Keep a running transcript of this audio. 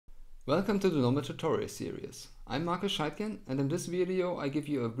Welcome to the Nomad tutorial series. I'm Markus Scheidgen, and in this video I give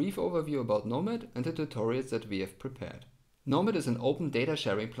you a brief overview about Nomad and the tutorials that we have prepared. Nomad is an open data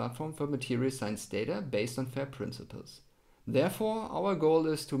sharing platform for material science data based on FAIR principles. Therefore, our goal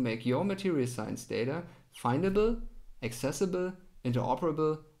is to make your material science data findable, accessible,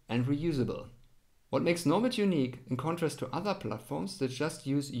 interoperable, and reusable. What makes Nomad unique, in contrast to other platforms that just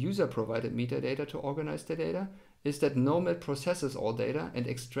use user-provided metadata to organize their data, is that Nomad processes all data and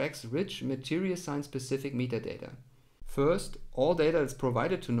extracts rich material science-specific metadata. First, all data that's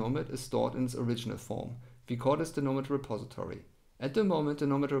provided to Nomad is stored in its original form. We call this the Nomad repository. At the moment, the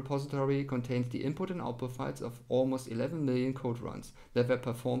Nomad repository contains the input and output files of almost 11 million code runs that were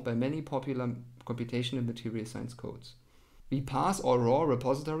performed by many popular computational material science codes. We parse all raw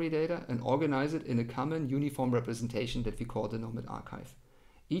repository data and organize it in a common uniform representation that we call the Nomad Archive.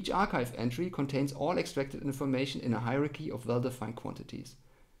 Each archive entry contains all extracted information in a hierarchy of well-defined quantities.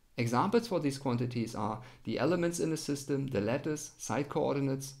 Examples for these quantities are the elements in the system, the lattice, site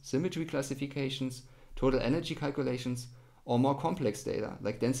coordinates, symmetry classifications, total energy calculations, or more complex data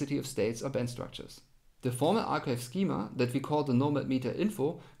like density of states or band structures. The formal archive schema that we call the Nomad Meter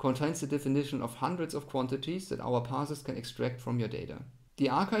Info contains the definition of hundreds of quantities that our parsers can extract from your data. The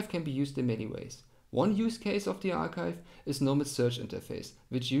archive can be used in many ways. One use case of the archive is Nomad's search interface,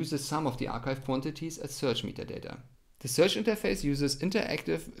 which uses some of the archive quantities as search metadata. The search interface uses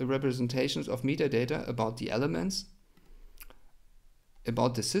interactive representations of metadata about the elements,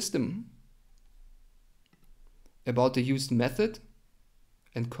 about the system, about the used method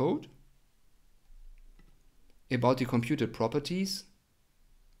and code, about the computed properties,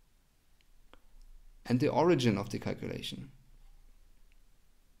 and the origin of the calculation.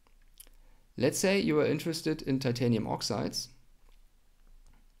 Let's say you are interested in titanium oxides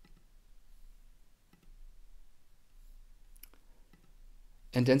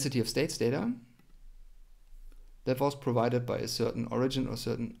and density of states data that was provided by a certain origin or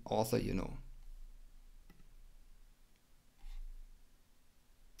certain author you know.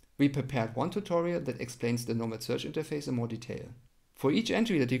 We prepared one tutorial that explains the Nomad search interface in more detail. For each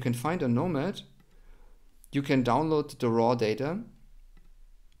entry that you can find on Nomad, you can download the raw data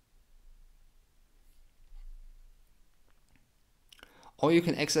or you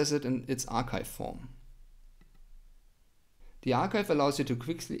can access it in its archive form. The archive allows you to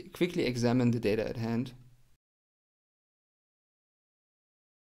quickly examine the data at hand.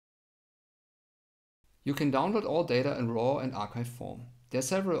 You can download all data in raw and archive form. There are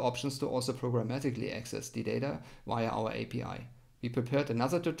several options to also programmatically access the data via our API. We prepared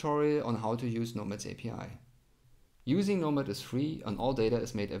another tutorial on how to use Nomad's API. Using Nomad is free and all data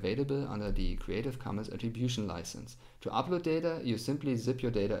is made available under the Creative Commons Attribution license. To upload data, you simply zip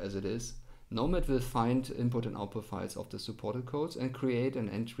your data as it is. Nomad will find input and output files of the supported codes and create an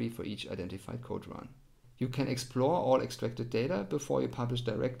entry for each identified code run. You can explore all extracted data before you publish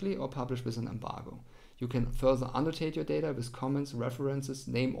directly or publish with an embargo. You can further annotate your data with comments, references,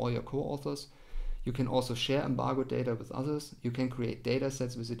 name all your co-authors. You can also share embargoed data with others. You can create data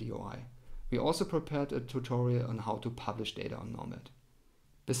sets with a DOI. We also prepared a tutorial on how to publish data on Nomad.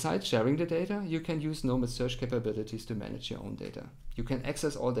 Besides sharing the data, you can use Nomad search capabilities to manage your own data. You can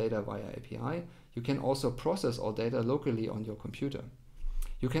access all data via API. You can also process all data locally on your computer.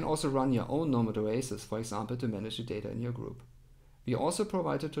 You can also run your own Nomad oasis, for example, to manage the data in your group. We also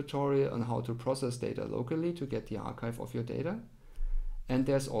provide a tutorial on how to process data locally to get the archive of your data. And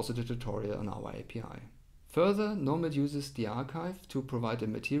there's also the tutorial on our API. Further, Nomad uses the archive to provide a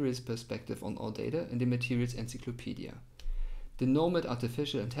materials perspective on all data in the materials encyclopedia. The Nomad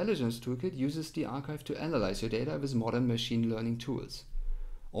Artificial Intelligence Toolkit uses the archive to analyze your data with modern machine learning tools.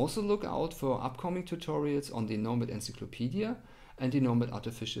 Also look out for upcoming tutorials on the Nomad Encyclopedia and the Nomad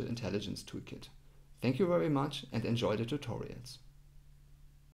Artificial Intelligence Toolkit. Thank you very much and enjoy the tutorials.